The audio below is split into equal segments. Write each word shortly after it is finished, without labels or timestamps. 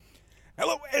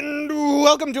Hello and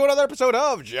welcome to another episode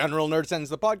of General Nerd Sense,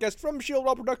 the podcast from Shield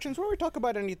Wall Productions, where we talk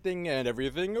about anything and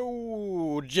everything,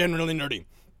 generally nerdy.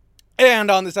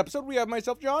 And on this episode, we have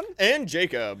myself, John. And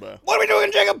Jacob. What are we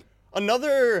doing, Jacob?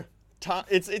 Another time.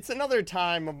 It's another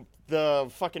time of the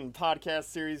fucking podcast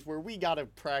series where we gotta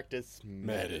practice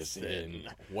medicine.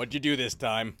 What'd you do this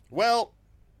time? Well,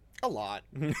 a lot.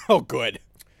 Oh, good.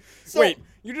 So, Wait,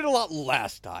 you did a lot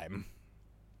last time.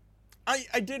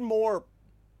 I did more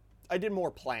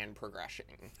plan progression.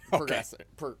 Okay.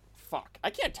 Fuck. I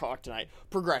can't talk tonight.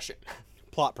 Progression.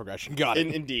 Plot progression, got it.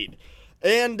 Indeed.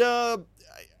 And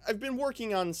I've been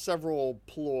working on several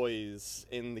ploys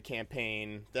in the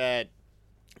campaign that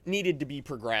needed to be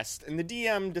progressed, and the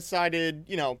DM decided,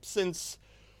 since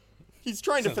he's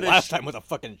trying to finish... Last time was a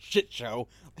fucking shit show,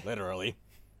 literally.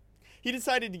 He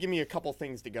decided to give me a couple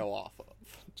things to go off of.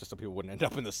 Just so people wouldn't end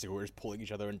up in the sewers pulling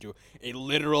each other into a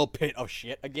literal pit of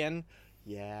shit again.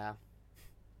 Yeah.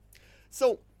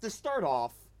 So, to start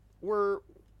off,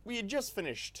 we had just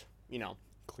finished,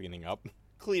 Cleaning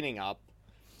up.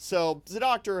 So, the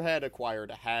doctor had acquired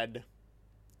a head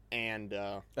and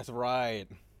That's right.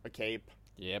 a cape.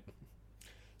 Yep.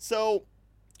 So,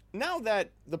 now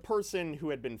that the person who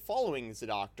had been following the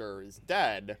doctor is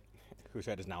dead... Whose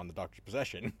head is now in the doctor's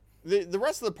possession. The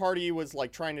rest of the party was,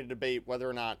 trying to debate whether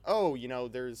or not,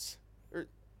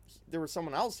 there was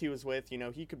someone else he was with,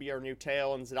 he could be our new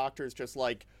tail, and the doctor's just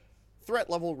threat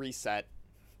level reset,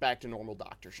 back to normal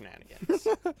doctor shenanigans.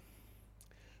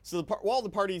 So while the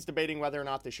party's debating whether or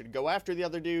not they should go after the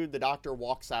other dude, the doctor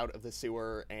walks out of the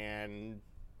sewer and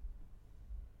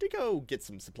to go get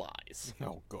some supplies.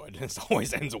 Oh, good. This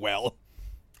always ends well.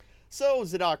 So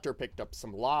the doctor picked up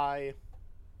some lye,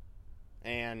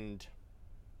 and,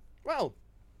 well,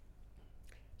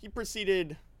 he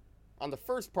proceeded on the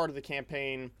first part of the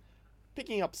campaign,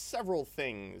 picking up several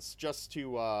things just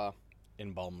to,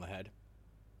 Embalm the head.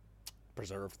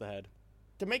 Preserve the head.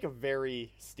 to make a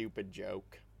very stupid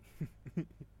joke.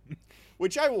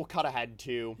 Which I will cut ahead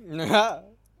to.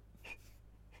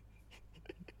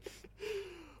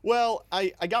 Well,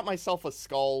 I got myself a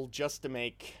skull just to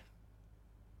make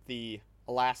the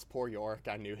 "Alas, poor York,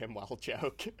 I knew him well"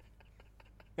 joke.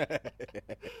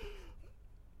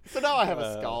 So now I have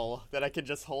a skull that I can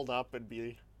just hold up and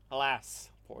be, "Alas,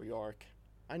 poor York,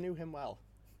 I knew him well."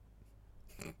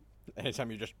 Anytime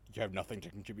you have nothing to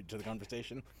contribute to the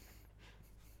conversation.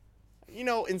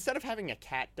 Instead of having a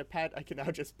cat to pet, I can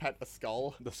now just pet a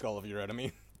skull. The skull of your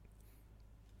enemy.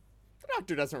 The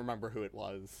doctor doesn't remember who it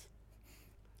was.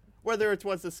 Whether it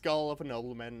was the skull of a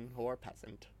nobleman or a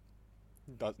peasant.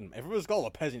 Doesn't. If it was a skull of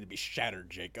a peasant, it'd be shattered,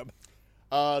 Jacob.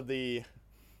 The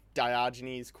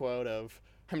Diogenes quote of,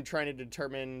 "I'm trying to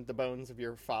determine the bones of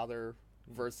your father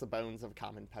versus the bones of a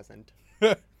common peasant."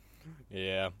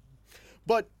 Yeah.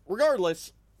 But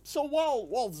regardless, so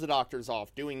while the doctor's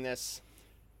off doing this,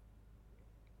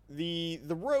 the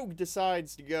rogue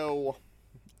decides to go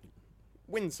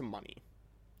win some money.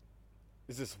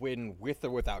 Is this win with or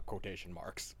without quotation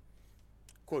marks?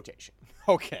 Quotation.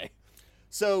 Okay.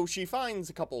 So she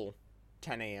finds a couple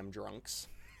 10 a.m. drunks.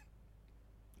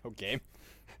 Okay.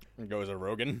 And goes a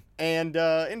Rogan. And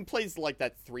plays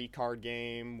that 3-card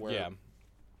game where... Yeah.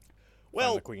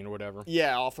 Well, Find the queen or whatever.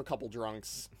 yeah, off a couple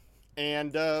drunks.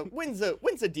 And wins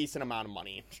a decent amount of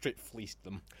money. Straight fleeced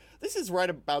them. This is right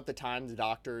about the time the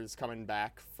doctor's coming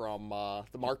back from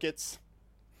the markets.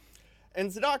 And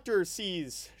the doctor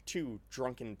sees 2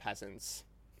 drunken peasants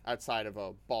outside of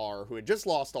a bar who had just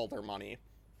lost all their money,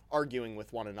 arguing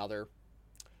with one another.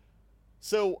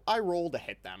 So I roll to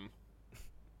hit them.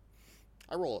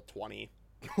 I roll a 20.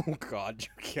 Oh, God. You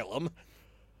kill him.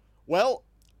 Well,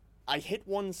 I hit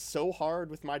one so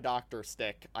hard with my doctor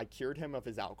stick, I cured him of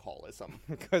his alcoholism.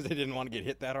 Because they didn't want to get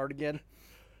hit that hard again?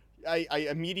 I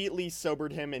immediately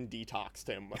sobered him and detoxed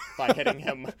him by hitting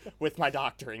him with my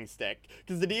doctoring stick.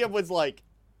 Because the DM was like,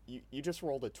 you just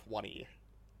rolled a 20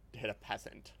 to hit a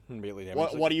peasant.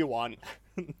 What do you want?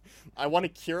 I want to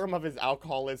cure him of his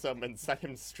alcoholism and set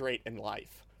him straight in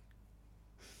life.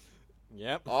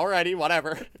 Yep. Alrighty,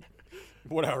 whatever.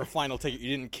 Whatever, final ticket,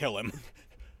 you didn't kill him.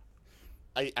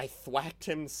 I thwacked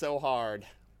him so hard,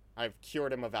 I've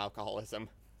cured him of alcoholism.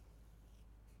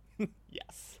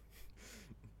 Yes.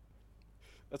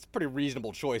 That's a pretty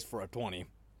reasonable choice for a 20.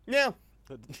 Yeah.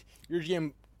 Your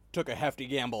GM took a hefty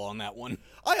gamble on that one.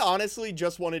 I honestly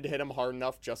just wanted to hit him hard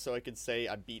enough just so I could say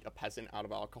I beat a peasant out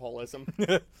of alcoholism.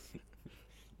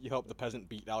 You helped the peasant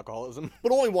beat alcoholism?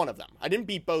 But only one of them. I didn't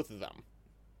beat both of them.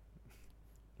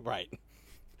 Right.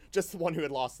 Just the one who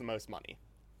had lost the most money.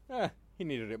 He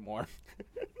needed it more.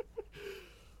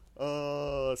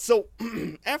 So,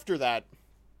 after that,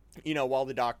 while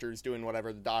the doctor's doing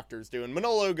whatever the doctor's doing,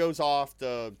 Manolo goes off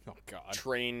to Oh, God.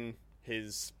 train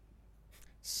his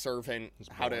servant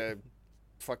how to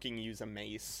fucking use a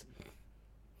mace.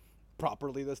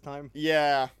 Properly this time?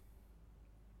 Yeah.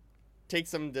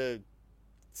 Takes him to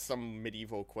some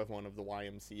medieval equivalent of the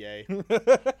YMCA.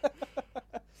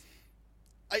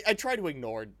 I try to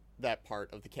ignore that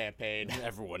part of the campaign.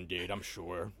 Everyone did, I'm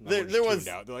sure. There Everyone was-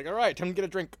 tuned out. They're like, all right, time to get a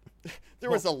drink.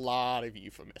 There was a lot of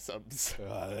euphemisms.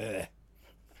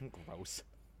 Gross.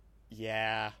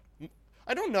 Yeah.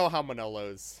 I don't know how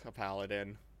Manolo's a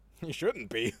paladin. He shouldn't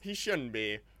be. He shouldn't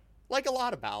be. Like a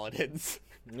lot of paladins.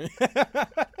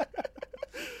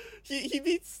 He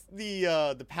beats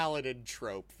the paladin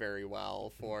trope very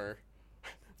well for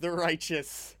the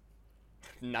righteous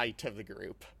knight of the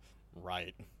group.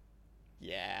 Right.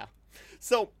 Yeah.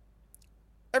 So,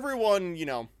 everyone,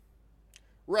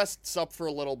 rests up for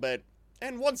a little bit,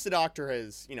 and once the doctor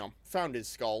has, found his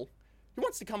skull, he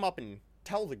wants to come up and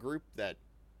tell the group that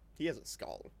he has a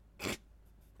skull.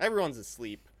 Everyone's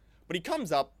asleep, but he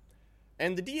comes up,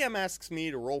 and the DM asks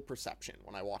me to roll perception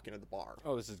when I walk into the bar.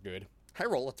 Oh, this is good. I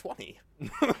roll a 20.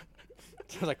 I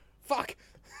was like, fuck.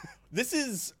 This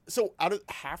is, so out of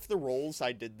half the rolls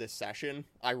I did this session,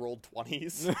 I rolled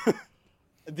 20s.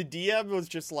 The DM was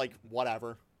just like,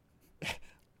 whatever.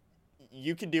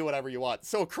 You can do whatever you want.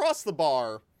 So across the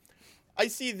bar, I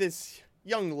see this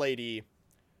young lady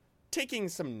taking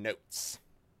some notes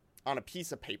on a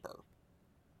piece of paper.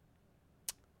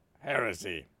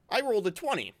 Heresy. I rolled a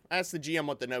 20. I asked the GM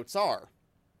what the notes are.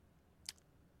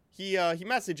 He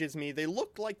messages me. They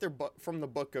look like they're from the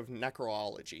book of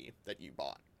necrology that you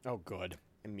bought. Oh, good.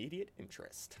 Immediate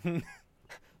interest.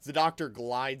 The doctor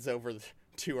glides over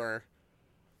to her,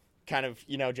 kind of,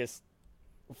 just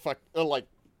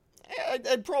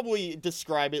I'd probably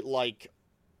describe it like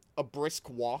a brisk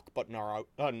walk, but the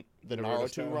Naruto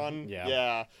style? run.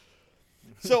 Yeah.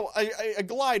 So I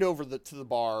glide over to the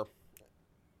bar,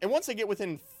 and once I get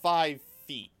within 5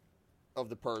 feet of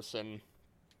the person,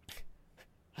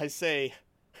 I say,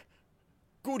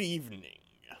 "Good evening."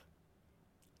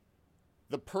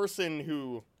 The person,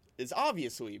 who is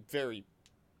obviously very,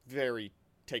 very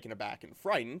taken aback and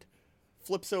frightened,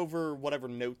 flips over whatever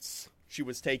notes she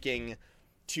was taking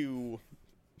to,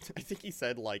 I think he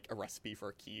said, like, a recipe for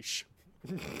a quiche.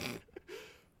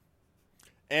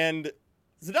 And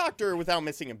the doctor, without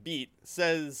missing a beat,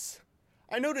 says,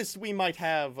 "I noticed we might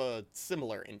have a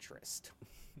similar interest."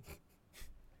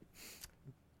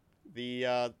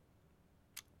 The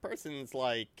person's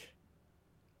like,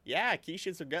 "Yeah,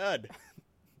 quiches are good."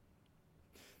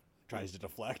 Tries to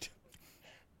deflect.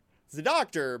 The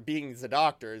doctor, being the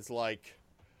doctor, is like,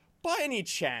 "By any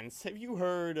chance, have you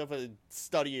heard of a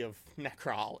study of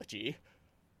necrology?"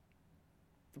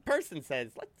 The person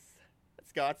says,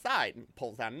 let's go outside, and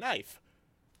pulls out a knife.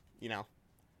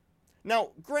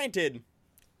 Now, granted,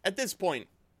 at this point,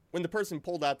 when the person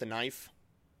pulled out the knife,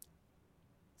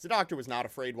 the doctor was not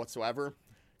afraid whatsoever,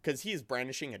 because he is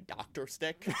brandishing a doctor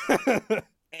stick.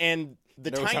 And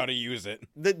Knows how to use it.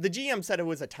 the GM said it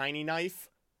was a tiny knife,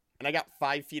 and I got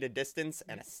 5 feet of distance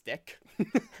and a stick.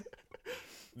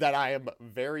 That I am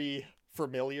very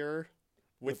familiar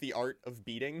with the art of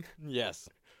beating. Yes.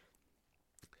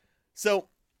 So,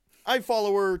 I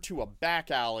follow her to a back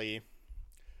alley,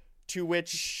 to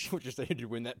which... What you're saying,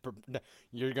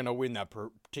 you're gonna win that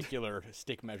particular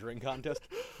stick measuring contest.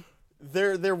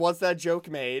 There was that joke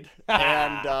made,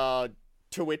 and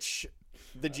to which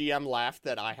the GM laughed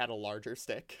that I had a larger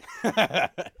stick.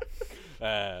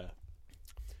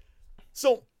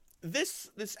 So, this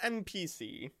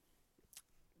NPC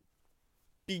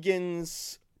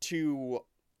begins to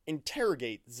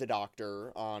interrogate the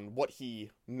doctor on what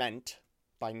he meant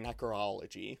by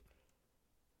necrology,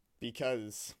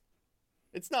 because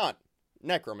it's not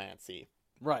necromancy,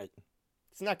 Right.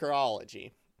 it's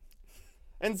necrology.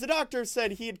 And the doctor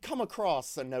said he had come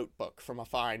across a notebook from a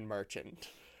fine merchant,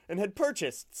 and had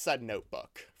purchased said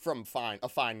notebook from a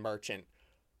fine merchant.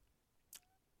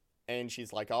 And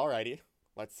she's like, "Alrighty,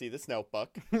 let's see this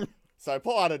notebook." So I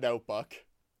pull out a notebook,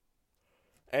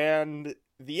 and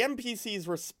the NPC's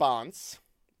response,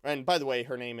 and by the way,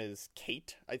 her name is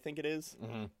Kate, I think it is,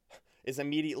 is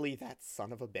immediately, "That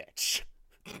son of a bitch."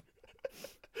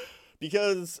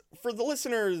 Because for the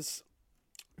listeners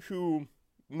who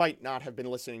might not have been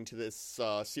listening to this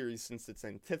series since its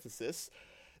antithesis,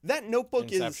 that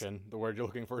notebook Inception. The word you're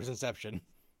looking for is inception.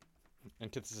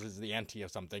 Antithesis is the anti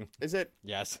of something. is... it?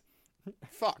 Yes.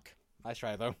 Fuck. Nice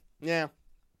try, though. Yeah,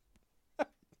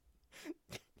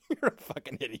 You're a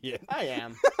fucking idiot. I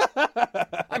am.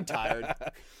 I'm tired.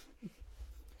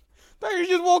 But you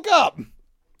just woke up.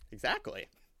 Exactly.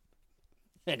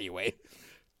 Anyway.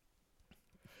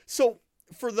 So,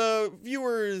 for the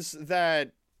viewers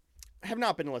that have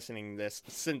not been listening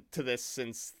to this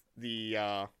since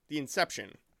the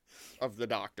inception of the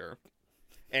Doctor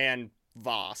and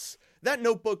Voss, that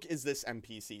notebook is this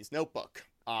NPC's notebook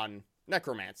on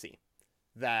necromancy.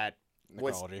 That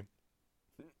was... Necrology.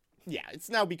 Yeah, it's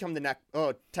now become the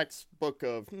textbook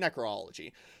of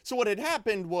necrology. So what had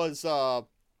happened was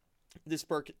this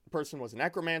person was a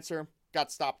necromancer,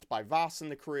 got stopped by Voss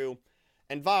and the crew,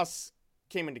 and Voss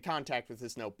came into contact with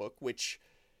this notebook, which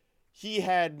he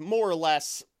had more or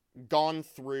less gone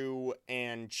through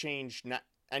and changed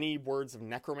any words of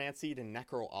necromancy to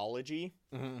necrology,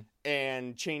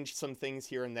 and changed some things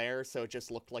here and there, so it just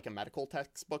looked like a medical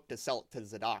textbook to sell it to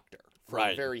the Doctor for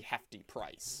a very hefty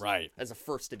price. Right. As a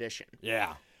first edition.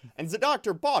 Yeah. And the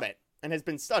Doctor bought it and has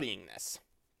been studying this.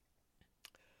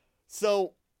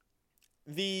 So,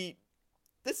 this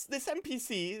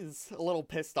NPC is a little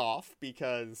pissed off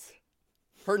because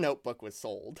her notebook was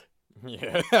sold.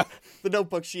 Yeah. The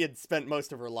notebook she had spent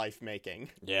most of her life making.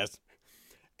 Yes.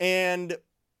 And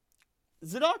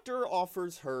the Doctor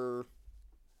offers her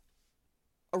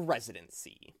a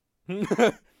residency.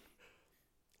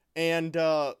 And,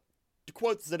 to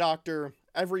quote the Doctor,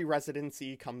 every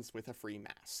residency comes with a free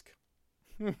mask.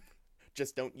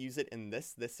 Just don't use it in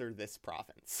this, or this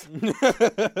province.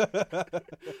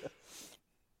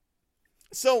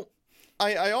 So,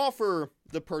 I offer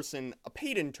the person a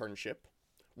paid internship,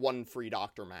 1 free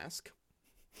doctor mask,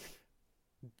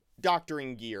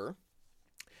 doctoring gear,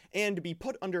 and to be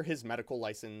put under his medical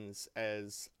license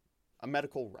as a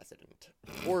medical resident,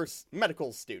 or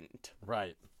medical student.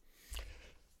 Right.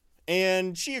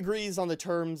 And she agrees on the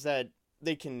terms that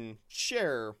they can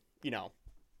share,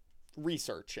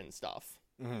 research and stuff.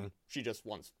 Mm-hmm. She just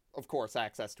wants, of course,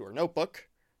 access to her notebook.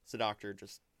 So the Doctor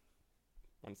just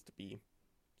wants to be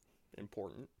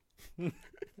important.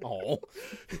 Oh.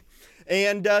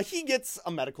 And he gets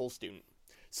a medical student.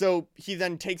 So he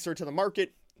then takes her to the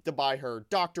market to buy her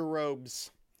doctor robes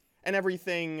and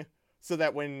everything, so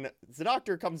that when the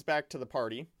Doctor comes back to the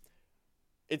party,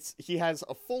 he has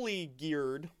a fully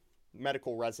geared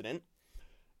medical resident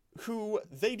who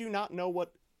they do not know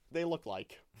what they look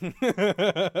like.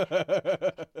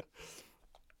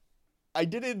 I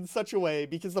did it in such a way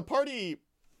because the party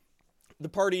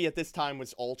at this time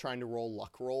was all trying to roll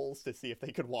luck rolls to see if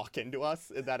they could walk into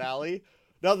us in that alley.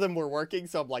 None of them were working,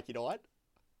 so I'm like, you know what?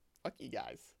 Fuck you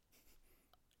guys.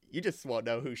 You just won't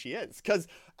know who she is. Because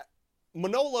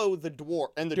Manolo the dwarf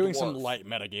and the Doing dwarf, some light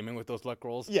metagaming with those luck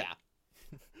rolls. yeah.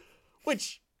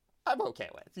 Which I'm okay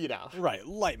with, Right,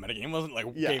 light metagaming. It wasn't like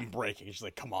Yeah. game breaking. She's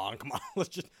like, come on.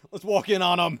 Let's walk in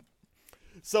on them.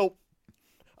 So,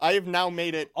 I have now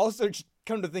made it... Also, just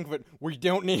come to think of it, we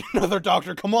don't need another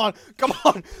doctor. Come on.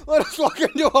 Let us walk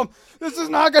into him. This is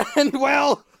not going to end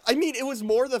well. I mean, it was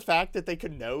more the fact that they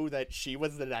could know that she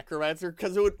was the necromancer,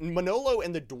 because Manolo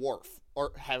and the dwarf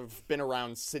have been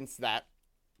around since that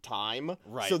time.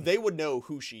 Right. So they would know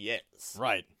who she is.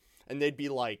 Right. And they'd be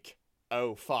like,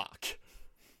 oh, fuck.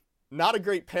 Not a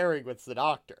great pairing with the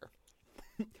Doctor.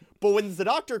 But when the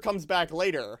Doctor comes back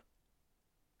later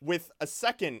with a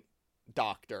second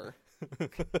doctor,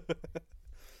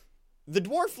 the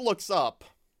dwarf looks up.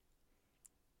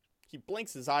 He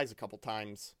blinks his eyes a couple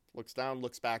times, looks down,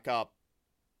 looks back up,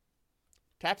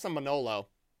 taps on Manolo.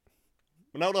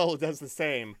 Manolo does the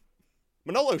same.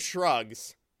 Manolo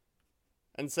shrugs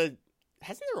and said,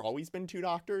 hasn't there always been 2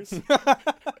 doctors?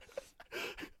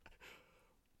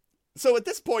 So at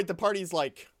this point, the party's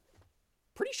like,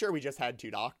 pretty sure we just had 2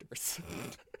 doctors.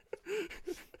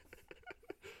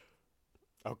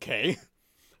 Okay.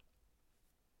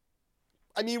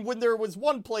 I mean, when there was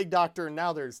 1 plague doctor and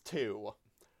now there's 2,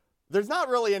 there's not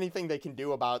really anything they can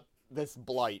do about this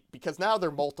blight, because now they're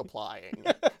multiplying.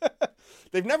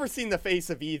 They've never seen the face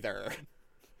of either.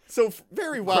 So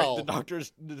very well. Right,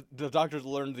 the doctors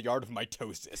learned the art of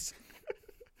mitosis.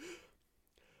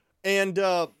 And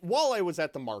while I was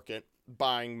at the market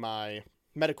buying my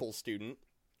medical student,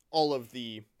 all of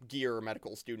the gear a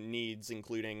medical student needs,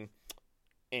 including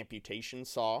amputation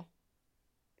saw,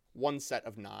 1 set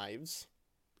of knives,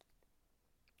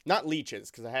 not leeches,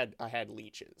 because I had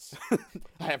leeches.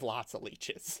 I have lots of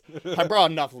leeches. I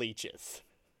brought enough leeches.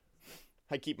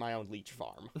 I keep my own leech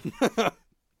farm.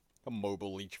 A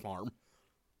mobile leech farm.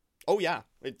 Oh yeah,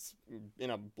 it's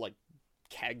in a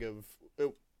keg of.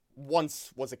 It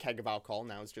once was a keg of alcohol.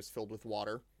 Now it's just filled with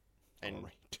water and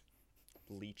Great.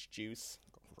 leech juice.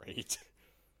 Great.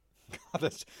 God,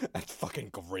 that's fucking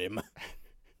grim.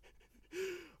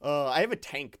 I have a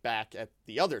tank back at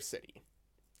the other city.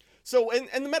 So,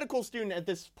 and the medical student at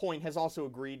this point has also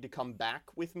agreed to come back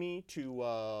with me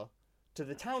to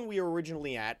the town we were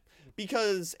originally at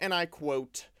because, and I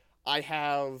quote, I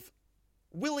have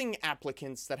willing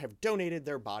applicants that have donated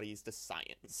their bodies to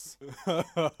science.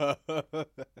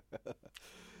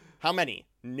 How many?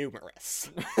 Numerous.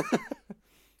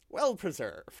 Well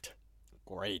preserved.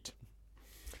 Great.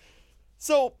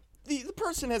 So, the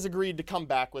person has agreed to come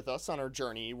back with us on our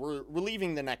journey. We're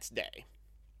leaving the next day.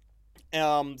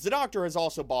 The doctor has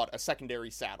also bought a secondary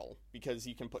saddle, because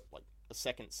you can put, like, a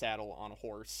second saddle on a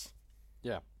horse.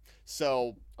 Yeah.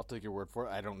 So... I'll take your word for it.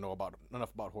 I don't know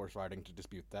enough about horse riding to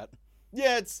dispute that.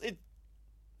 Yeah,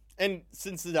 and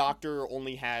since the doctor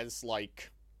only has,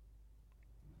 like,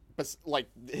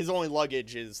 his only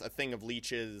luggage is a thing of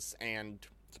leeches and...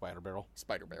 Spider barrel.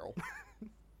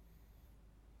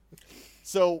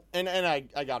 So, and I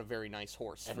got a very nice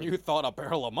horse. And you thought a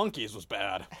barrel of monkeys was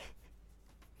bad.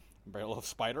 A barrel of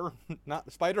spider?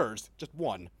 Not spiders, just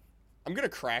one. I'm gonna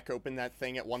crack open that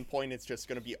thing at one point. It's just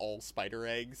gonna be all spider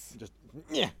eggs. Just,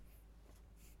 yeah.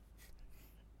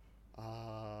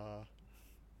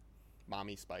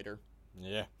 Mommy spider.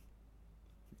 Yeah.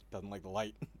 Doesn't like the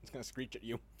light. It's gonna screech at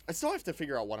you. I still have to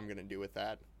figure out what I'm gonna do with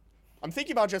that. I'm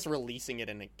thinking about just releasing it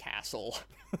in a castle.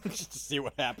 Just to see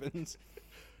what happens.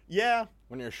 Yeah.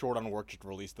 When you're short on work, just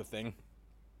release the thing.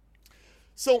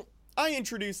 So, I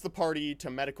introduced the party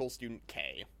to medical student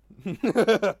K.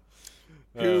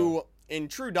 Who, in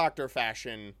true doctor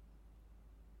fashion,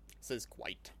 says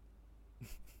quite.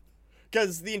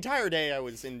 Because the entire day I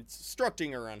was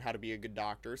instructing her on how to be a good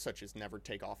doctor, such as never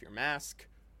take off your mask.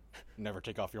 Never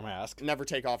take off your mask. Never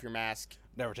take off your mask.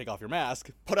 Never take off your mask.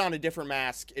 Put on a different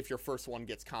mask if your first one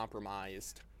gets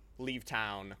compromised. Leave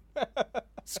town.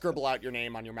 Scribble out your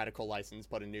name on your medical license,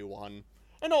 put a new one.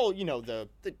 And all, you know, the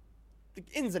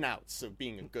ins and outs of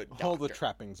being a good doctor. All the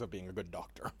trappings of being a good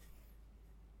doctor.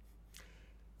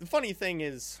 The funny thing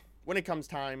is, when it comes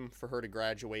time for her to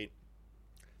graduate,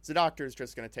 the doctor's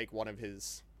just going to take one of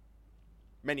his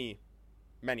many,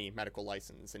 many medical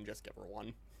licenses and just give her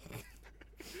one.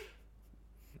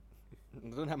 It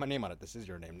doesn't have my name on it. This is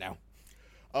your name now.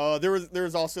 There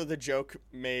was also the joke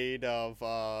made of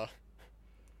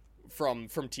from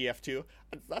TF2.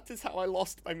 That is how I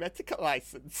lost my medical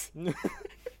license. Ribs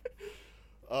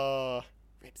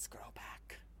grow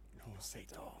back. No, they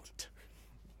don't.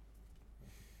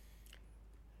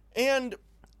 And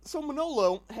so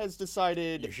Manolo has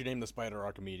decided... You should name the spider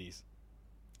Archimedes.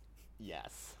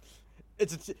 Yes.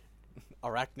 It's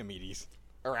Arachnomedes.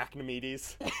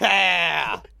 Arachnomedes.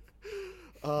 Yeah!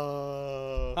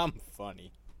 I'm I'm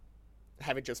funny.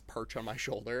 Have it just perch on my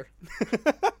shoulder.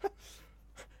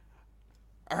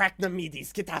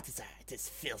 Arachnomedes, get out of there. It is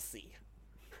filthy.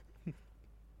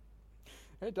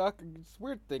 Hey, Doc, it's a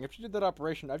weird thing. If you did that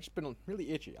operation, I've just been really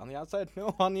itchy. On the outside?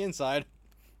 No, on the inside.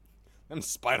 Them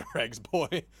spider eggs,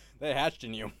 boy. They hatched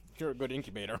in you. You're a good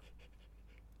incubator.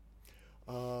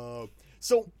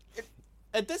 So,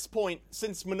 at this point,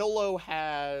 since Manolo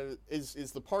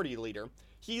is the party leader,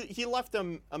 he left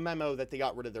them a memo that they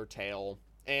got rid of their tail.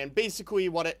 And basically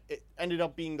what it ended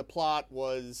up being the plot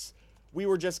was we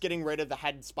were just getting rid of the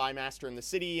head spy master in the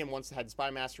city, and once the head spy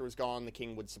master was gone, the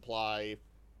king would supply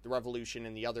the revolution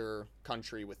in the other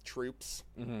country with troops.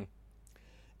 Mm-hmm.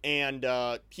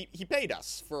 And he paid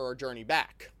us for our journey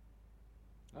back.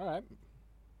 All right.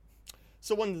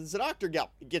 So when the doctor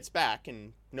gets back,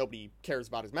 and nobody cares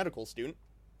about his medical student,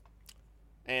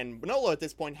 and Manolo at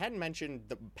this point hadn't mentioned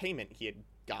the payment he had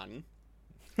gotten,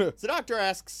 the doctor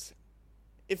asks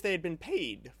if they had been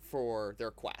paid for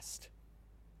their quest.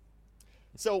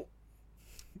 So,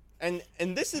 and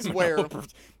this is where...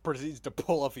 proceeds to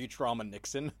pull a Futurama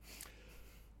Nixon.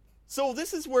 So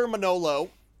this is where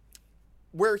Manolo,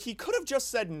 where he could have just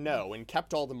said no and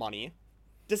kept all the money,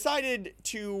 decided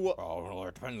to... Oh, well,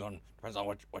 it depends on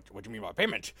what you mean by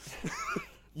payment.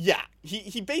 Yeah,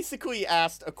 he basically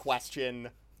asked a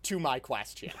question to my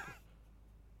question.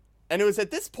 And it was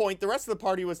at this point, the rest of the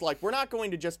party was like, we're not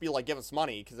going to just be like, give us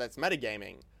money, because that's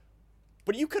metagaming.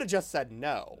 But you could have just said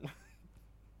no.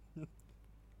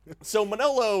 So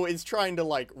Manolo is trying to,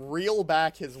 like, reel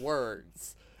back his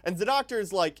words. And the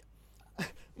doctor's like,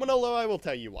 Manolo, I will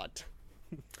tell you what.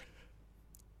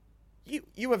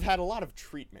 You have had a lot of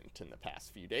treatment in the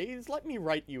past few days. Let me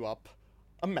write you up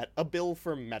a bill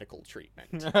for medical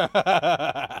treatment.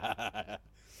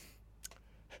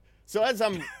 So as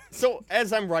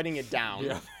I'm writing it down,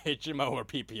 Yeah, HMO or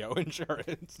PPO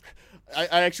insurance. I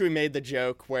actually made the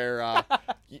joke where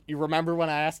you remember when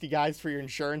I asked you guys for your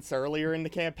insurance earlier in the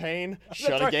campaign?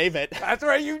 Should have right. gave it. That's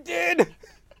right, you did.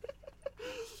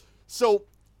 So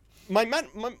my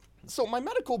So my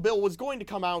medical bill was going to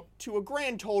come out to a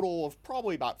grand total of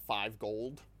probably about 5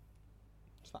 gold.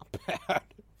 It's not bad.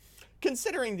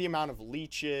 Considering the amount of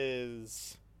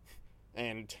leeches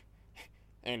and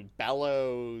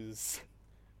bellows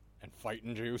And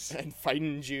fighting juice. and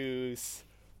fighting juice,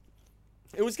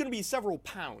 it was going to be several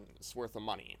pounds worth of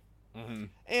money. Mm-hmm.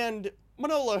 And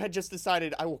Manolo had just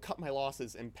decided, I will cut my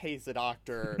losses and pay the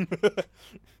doctor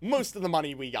most of the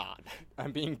money we got.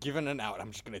 I'm being given an out.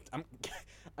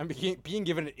 I'm being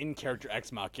given an in-character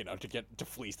ex machina to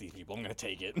fleece these people. I'm gonna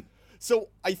take it. So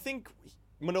I think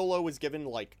Manolo was given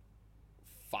like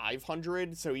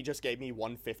 500, so he just gave me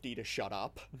 150 to shut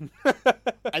up.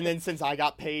 And then since I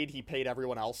got paid, he paid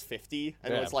everyone else 50,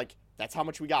 and it was like, that's how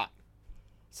much we got.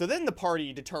 So then the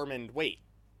party determined, wait,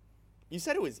 you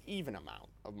said it was even amount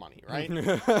of money, right?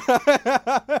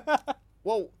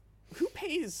 Well, who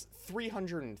pays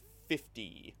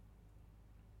 350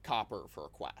 copper for a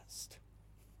quest?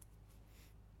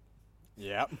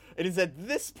 Yep. It is at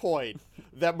this point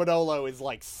that Manolo is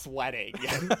like sweating.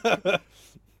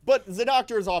 But the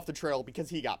doctor is off the trail because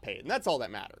he got paid, and that's all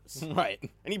that matters. Right.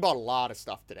 And he bought a lot of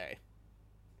stuff today.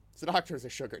 The doctor's a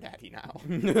sugar daddy now.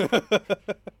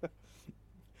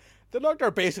 The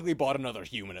doctor basically bought another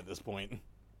human at this point.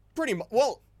 Pretty much.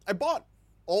 Well, I bought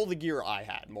all the gear I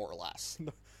had, more or less.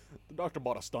 The doctor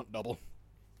bought a stunt double.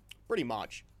 Pretty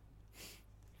much.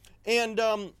 And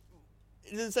it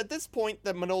is at this point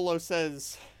that Manolo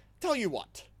says, tell you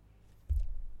what.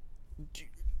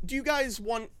 Do you guys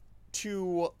want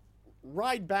to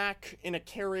ride back in a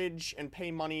carriage and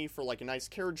pay money for like a nice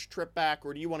carriage trip back,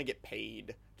 or do you want to get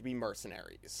paid to be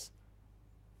mercenaries?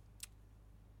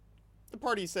 The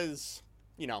party says,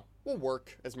 you know, we'll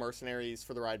work as mercenaries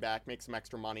for the ride back, make some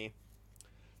extra money.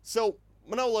 So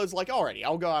Manolo's like, alrighty,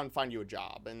 I'll go out and find you a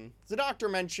job. And the doctor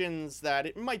mentions that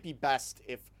it might be best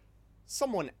if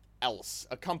someone else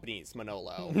accompanies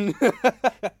Manolo.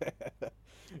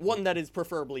 One that is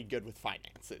preferably good with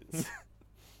finances.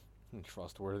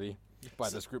 Trustworthy by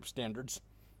this group's standards.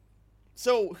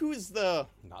 So who's the...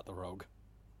 Not the rogue.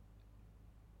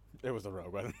 It was the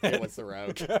rogue, wasn't it? It was the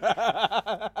rogue.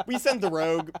 We sent the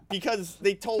rogue because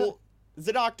the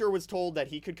doctor was told that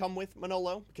he could come with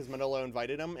Manolo because Manolo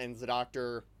invited him, and the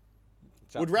doctor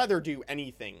would rather do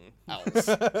anything else.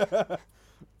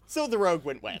 So the rogue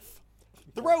went with.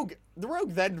 The rogue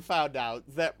then found out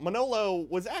that Manolo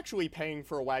was actually paying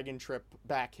for a wagon trip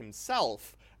back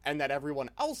himself, and that everyone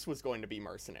else was going to be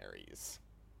mercenaries.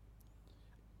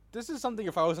 This is something,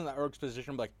 if I was in that rogue's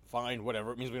position, I'd be like, fine,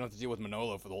 whatever. It means we don't have to deal with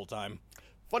Manolo for the whole time.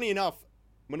 Funny enough,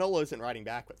 Manolo isn't riding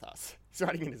back with us. He's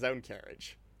riding in his own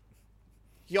carriage.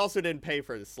 He also didn't pay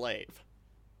for the slave.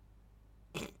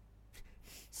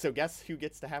 So guess who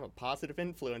gets to have a positive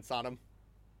influence on him?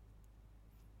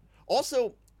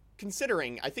 Also,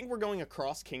 considering, I think we're going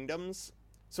across kingdoms,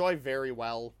 so I very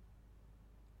well,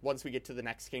 once we get to the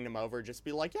next kingdom over, just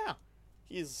be like, yeah,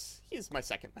 he's my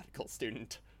second medical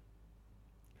student.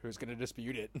 Who's gonna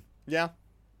dispute it? Yeah.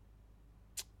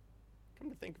 Come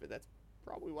to think of it, that's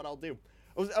probably what I'll do.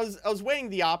 I was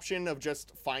weighing the option of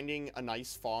just finding a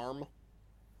nice farm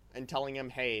and telling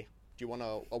him, hey, do you want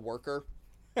a worker?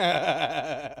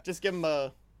 Just give him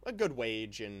a good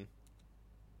wage, and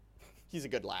he's a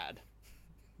good lad.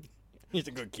 He's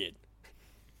a good kid.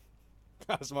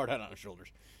 Got a smart head on his shoulders.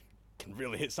 Can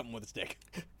really hit something with a stick.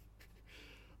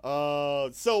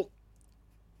 So,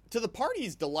 to the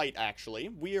party's delight, actually,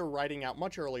 we are riding out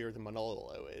much earlier than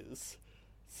Manolo is.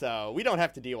 So, we don't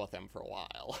have to deal with him for a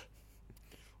while.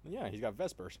 Yeah, he's got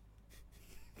Vespers.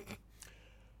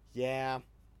 Yeah.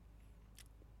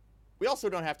 We also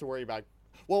don't have to worry about...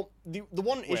 Well, the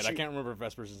one issue... Wait, I can't remember if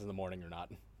Vespers is in the morning or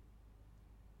not.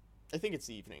 I think it's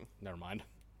evening. Never mind.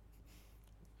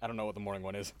 I don't know what the morning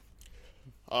one is.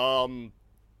 Morning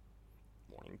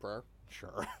prayer.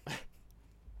 Sure.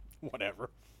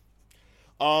 Whatever.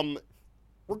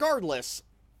 Regardless,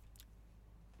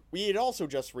 we had also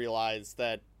just realized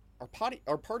that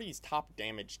our party's top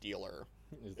damage dealer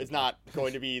is not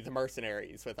going to be the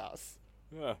mercenaries with us.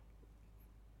 Yeah.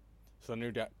 So the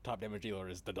new top damage dealer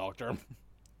is the doctor.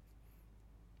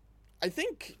 I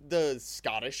think the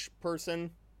Scottish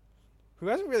person... Who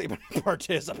hasn't really been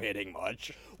participating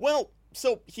much. Well,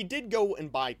 so he did go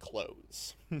and buy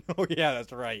clothes. Oh yeah,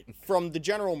 that's right. From the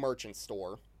general merchant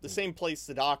store. The same place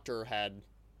the doctor had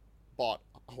bought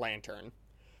a lantern.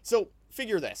 So,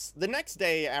 figure this. The next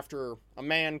day after a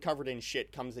man covered in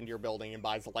shit comes into your building and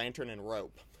buys a lantern and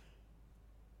rope,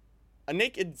 a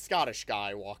naked Scottish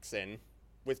guy walks in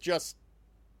with just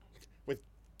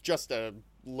a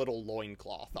little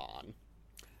loincloth on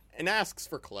and asks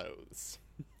for clothes.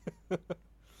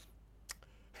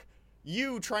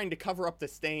 you trying to cover up the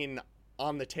stain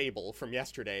on the table from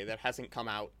yesterday that hasn't come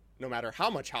out no matter how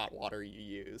much hot water you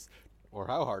use. Or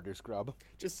how hard you scrub.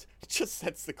 Just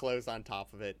sets the clothes on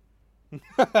top of it.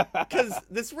 Because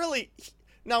this really...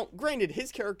 Now, granted,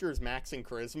 his character is maxing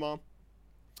charisma,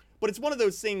 but it's one of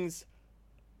those things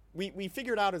we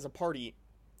figured out as a party.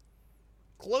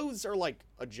 Clothes are like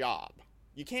a job.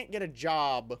 You can't get a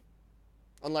job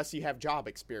unless you have job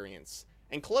experience.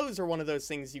 And clothes are one of those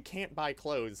things you can't buy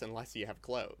clothes unless you have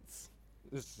clothes.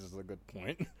 This is a good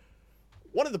point.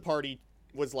 One of the party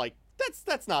was like,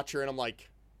 that's not true. And I'm like,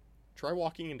 try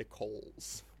walking into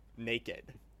Kohl's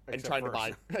naked and trying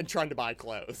to buy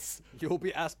clothes. You'll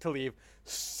be asked to leave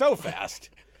so fast.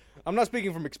 I'm not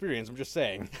speaking from experience. I'm just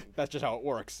saying. That's just how it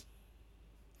works.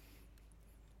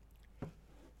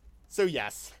 So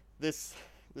yes, this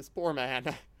poor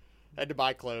man had to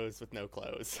buy clothes with no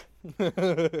clothes.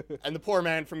 And the poor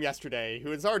man from yesterday,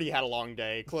 who has already had a long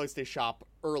day, closed his shop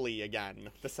early again,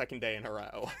 the second day in a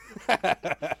row.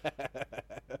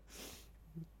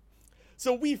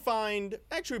 So we find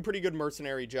actually a pretty good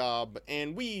mercenary job,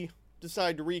 and we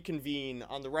decide to reconvene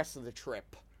on the rest of the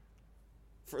trip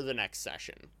for the next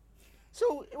session.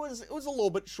 So it was a little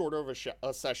bit shorter of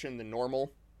a session than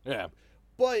normal. Yeah.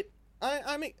 But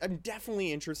I'm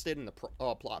definitely interested in the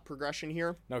plot progression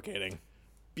here. No kidding.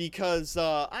 Because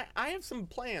I have some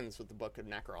plans with the Book of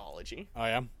Necrology. Oh,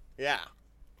 yeah? Yeah.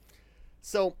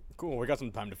 So... Cool, we got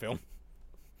some time to film.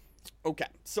 Okay,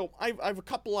 so I have a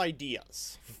couple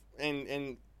ideas.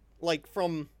 And like,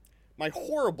 from my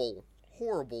horrible,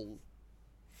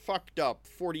 fucked up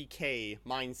 40k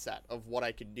mindset of what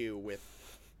I could do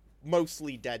with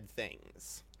mostly dead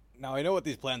things. Now, I know what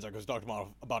these plans are because we talked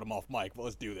about them off mic, but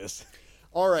let's do this.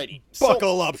 Alrighty.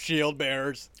 Buckle up, shield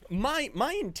bearers. My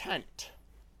intent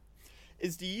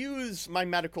is to use my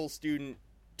medical student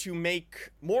to make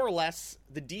more or less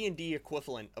the D&D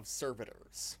equivalent of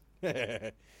servitors.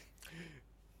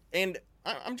 And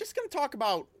I'm just going to talk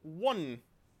about one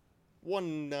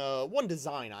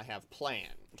design I have planned.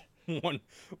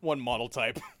 One model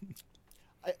type.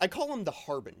 I call them the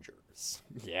Harbingers.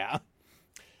 Yeah.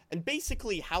 And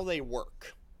basically how they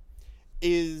work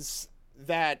is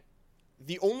that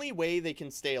the only way they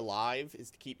can stay alive is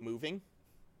to keep moving.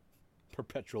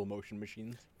 Perpetual motion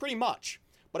machines. Pretty much.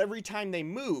 But every time they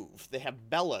move, they have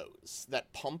bellows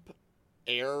that pump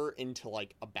air into,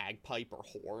 like, a bagpipe or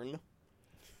horn.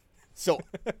 So,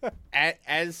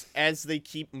 as they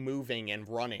keep moving and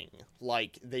running,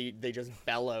 like, they just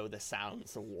bellow the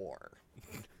sounds of war.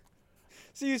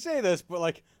 So you say this, but,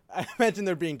 like, I imagine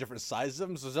there being different sizes of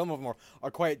them, so some of them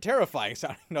are quite terrifying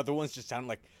sounding. Other ones just sound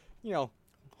like,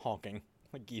 honking.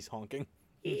 Like geese honking.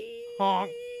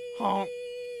 Honk, honk.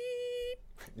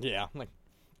 Yeah, like,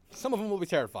 some of them will be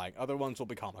terrifying. Other ones will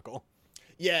be comical.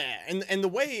 Yeah, and the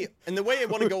way I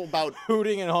want to go about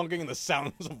hooting and honking and the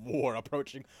sounds of war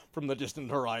approaching from the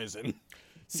distant horizon.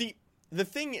 See, the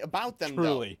thing about them,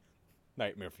 truly,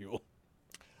 nightmare fuel.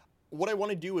 What I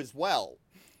want to do as well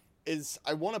is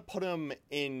I want to put them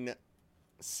in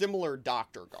similar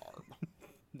doctor garb.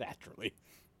 Naturally.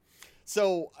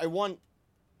 So I want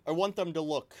them to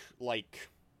look like,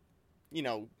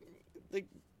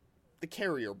 the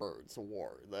carrier birds of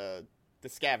war, the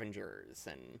scavengers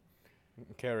and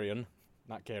carrion,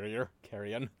 not carrier,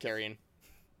 carrion. Carrion.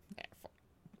 Yeah,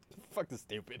 fuck the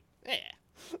stupid. Yeah.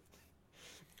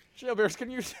 Jailbears, can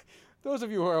you? Those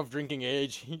of you who are of drinking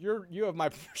age, you have my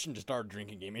permission to start a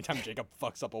drinking game anytime Jacob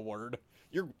fucks up a word.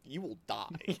 You will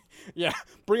die. Yeah,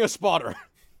 bring a spotter.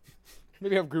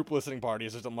 Maybe have group listening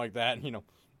parties or something like that,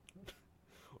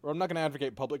 Or I'm not going to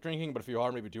advocate public drinking, but if you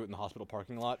are, maybe do it in the hospital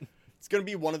parking lot. It's going to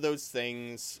be one of those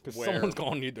things where... Because someone's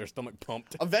going to need their stomach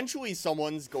pumped. Eventually,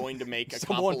 someone's going to make a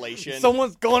compilation.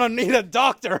 Someone's going to need a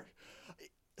doctor!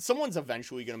 Someone's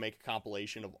eventually going to make a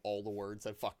compilation of all the words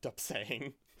I fucked up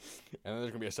saying. And then there's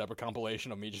going to be a separate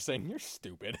compilation of me just saying, you're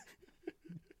stupid.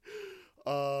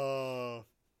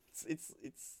 It's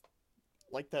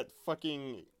like that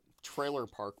fucking Trailer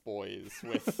Park Boys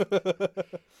with...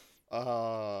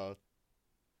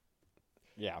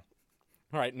 Yeah.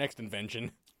 Alright, next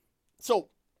invention. So,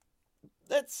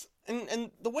 that's...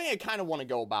 And the way I kind of want to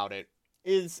go about it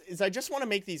is I just want to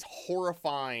make these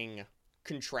horrifying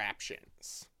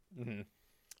contraptions. Mm-hmm.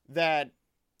 That,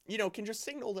 can just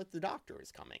signal that the doctor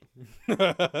is coming.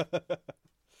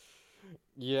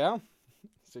 Yeah.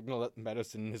 Signal that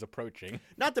medicine is approaching.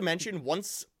 Not to mention,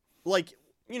 once,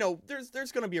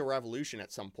 there's going to be a revolution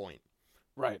at some point.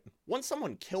 Right. Once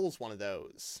someone kills one of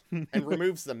those and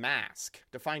removes the mask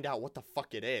to find out what the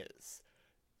fuck it is,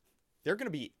 they're going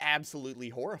to be absolutely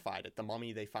horrified at the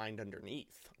mummy they find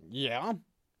underneath. Yeah.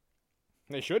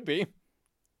 They should be.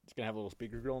 It's gonna have a little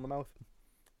speaker grill in the mouth.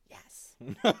 Yes.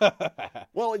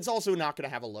 Well, it's also not going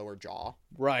to have a lower jaw.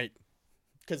 Right.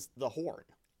 Because the horn.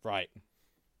 Right.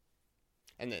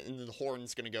 And the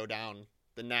horn's going to go down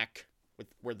the neck with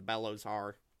where the bellows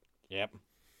are. Yep.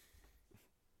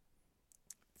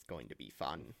 It's going to be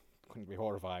fun. It's going to be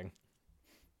horrifying.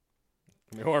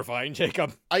 It's going to be horrifying,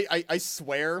 Jacob. I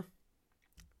swear,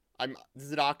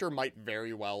 the Doctor might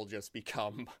very well just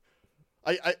become...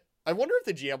 I wonder if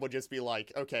the GM would just be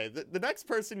like, okay, the next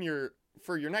person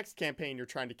for your next campaign you're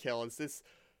trying to kill is this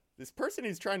person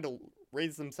who's trying to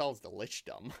raise themselves to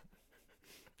lichdom.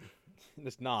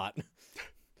 It's not.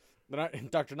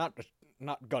 Doctor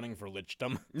not gunning for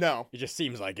lichdom. No. It just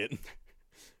seems like it.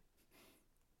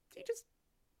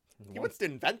 He wants to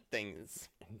invent things.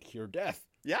 And cure death.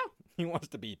 Yeah. He wants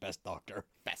to be best doctor.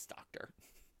 Best Doctor.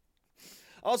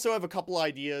 I also have a couple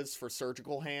ideas for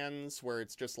surgical hands where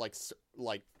it's just like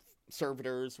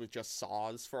servitors with just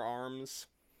saws for arms.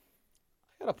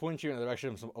 I gotta point you in the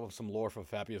direction of some lore from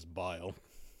Fabius Bile.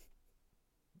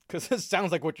 Because this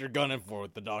sounds like what you're gunning for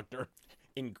with the Doctor.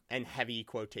 And heavy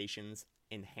quotations,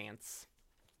 enhance.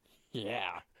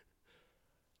 Yeah.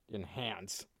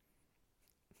 Enhance.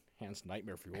 Enhance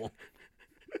nightmare fuel.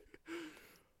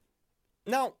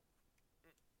 Now,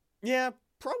 yeah,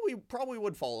 probably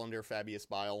would fall under Fabius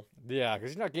Bile. Yeah, because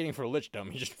he's not getting for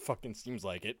lichdom. He just fucking seems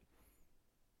like it.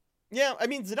 Yeah, I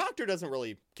mean, the Doctor doesn't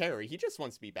really care. He just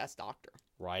wants to be best doctor.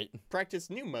 Right. Practice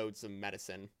new modes of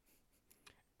medicine.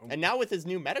 And now with his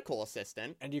new medical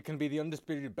assistant. And you can be the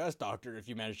undisputed best doctor if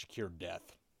you manage to cure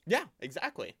death. Yeah,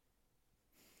 exactly.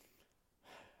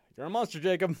 You're a monster,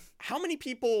 Jacob. How many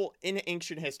people in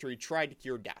ancient history tried to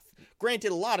cure death?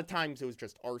 Granted, a lot of times it was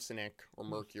just arsenic or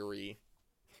mercury.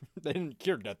 They didn't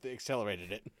cure death, they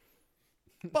accelerated it.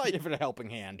 But give it a helping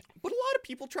hand. But a lot of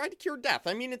people tried to cure death.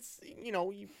 I mean, it's, you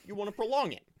want to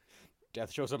prolong it.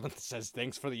 Death shows up and says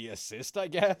thanks for the assist, I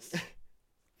guess.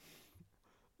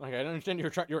 Like, I understand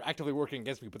you're actively working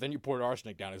against me, but then you poured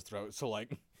arsenic down his throat, so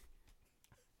like,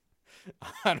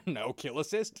 I don't know, kill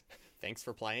assist? Thanks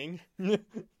for playing.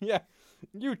 Yeah,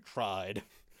 you tried.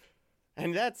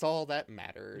 And that's all that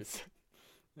matters.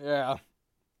 Yeah.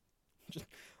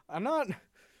 I'm not...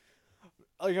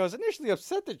 Like, I was initially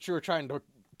upset that you were trying to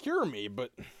cure me, but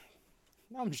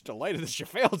now I'm just delighted that you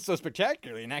failed so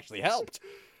spectacularly and actually helped.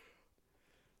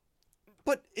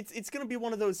 But it's going to be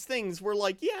one of those things where,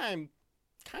 like, yeah, I'm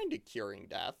kind of curing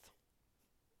death.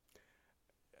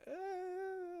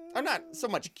 I'm not so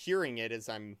much curing it as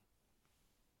I'm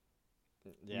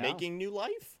making new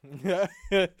life.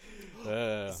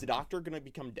 Is the Doctor going to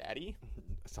become daddy?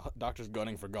 Doctor's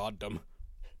gunning for goddom.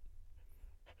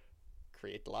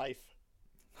 Create life.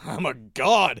 I'm a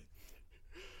god.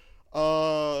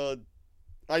 I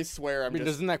swear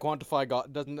doesn't that quantify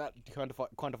God? Doesn't that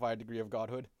quantify a degree of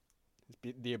godhood?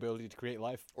 The ability to create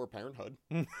life or parenthood.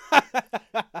 Yeah,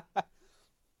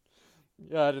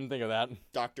 I didn't think of that.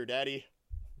 Dr. Daddy.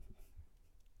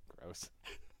 Gross.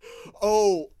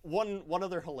 Oh, one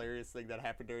other hilarious thing that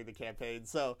happened during the campaign.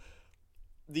 So,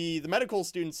 the medical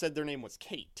student said their name was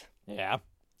Kate. Yeah.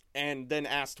 And then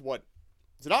asked what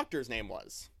the doctor's name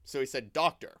was. So he said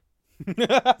Doctor.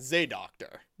 The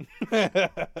Doctor.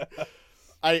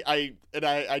 I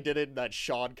did it in that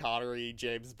Sean Connery,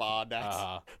 James Bond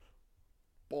accent.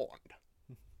 Bond.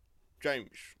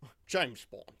 James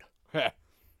Bond. Okay,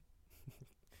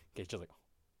 just like,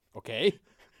 okay.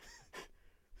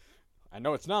 I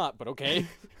know it's not, but okay.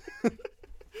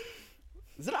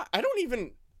 I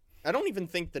don't even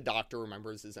think the Doctor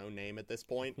remembers his own name at this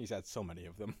point. He's had so many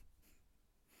of them.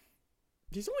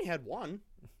 He's only had one.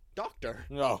 Doctor.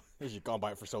 No, he's gone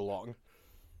by it for so long.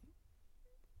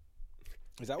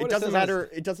 Is that what it doesn't matter?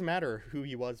 It doesn't matter who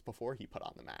he was before he put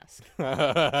on the mask.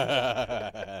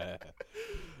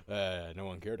 No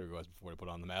one cared who he was before he put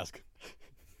on the mask.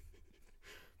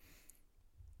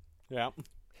 Yeah.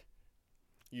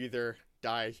 You either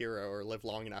die a hero or live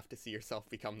long enough to see yourself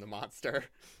become the monster.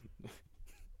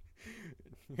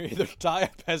 You either die a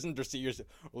peasant or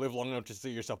live long enough to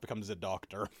see yourself become the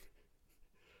Doctor.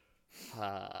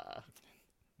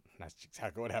 That's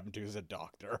exactly what happened to the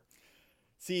Doctor.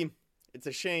 See, it's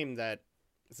a shame that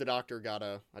the Doctor got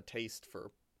a taste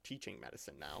for teaching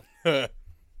medicine now.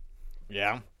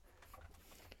 Yeah.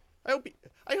 I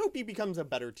hope he becomes a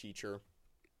better teacher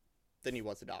than he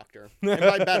was a doctor. And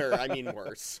by better, I mean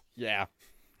worse. Yeah.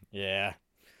 Yeah.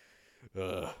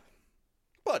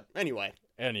 But anyway.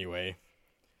 Is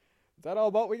that all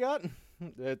about we got?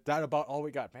 Is that about all we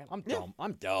got, man? I'm dumb. Yeah.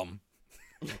 I'm dumb.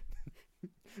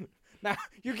 Now,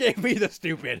 you gave me the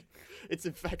stupid. It's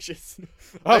infectious.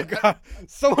 Oh, God.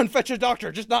 Someone fetch a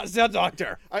doctor, just not the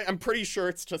doctor. I'm pretty sure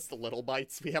it's just the little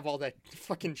bites. We have all that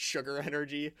fucking sugar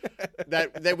energy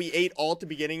that we ate all at the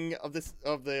beginning of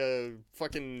the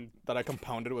fucking... That I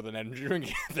compounded with an energy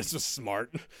drink. This was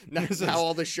smart. Now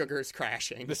all the sugar is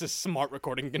crashing. This is smart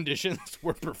recording conditions.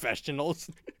 We're professionals.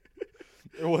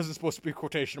 There wasn't supposed to be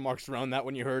quotation marks around that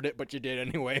when you heard it, but you did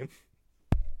anyway.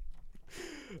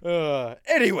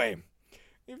 Anyway,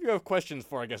 if you have questions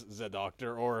for, I guess, the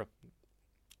Doctor, or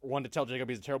want to tell Jacob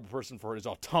he's a terrible person for his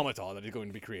automata that he's going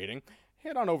to be creating,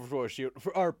 head on over to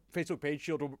our Facebook page,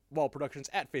 Shield Wall Productions,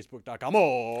 at facebook.com,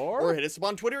 or hit us up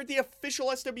on Twitter at the official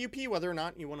SWP, whether or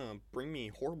not you want to bring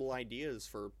me horrible ideas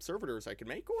for servitors I could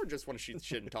make, or just want to shoot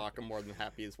shit and talk. I'm more than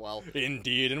happy as well.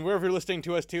 Indeed, and wherever you're listening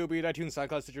to us too, be it iTunes,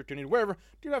 SoundCloud, Stitcher, TuneIn, wherever,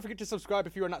 do not forget to subscribe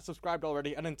if you are not subscribed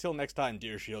already, and until next time,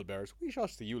 dear Shield Bearers, we shall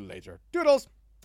see you later. Doodles!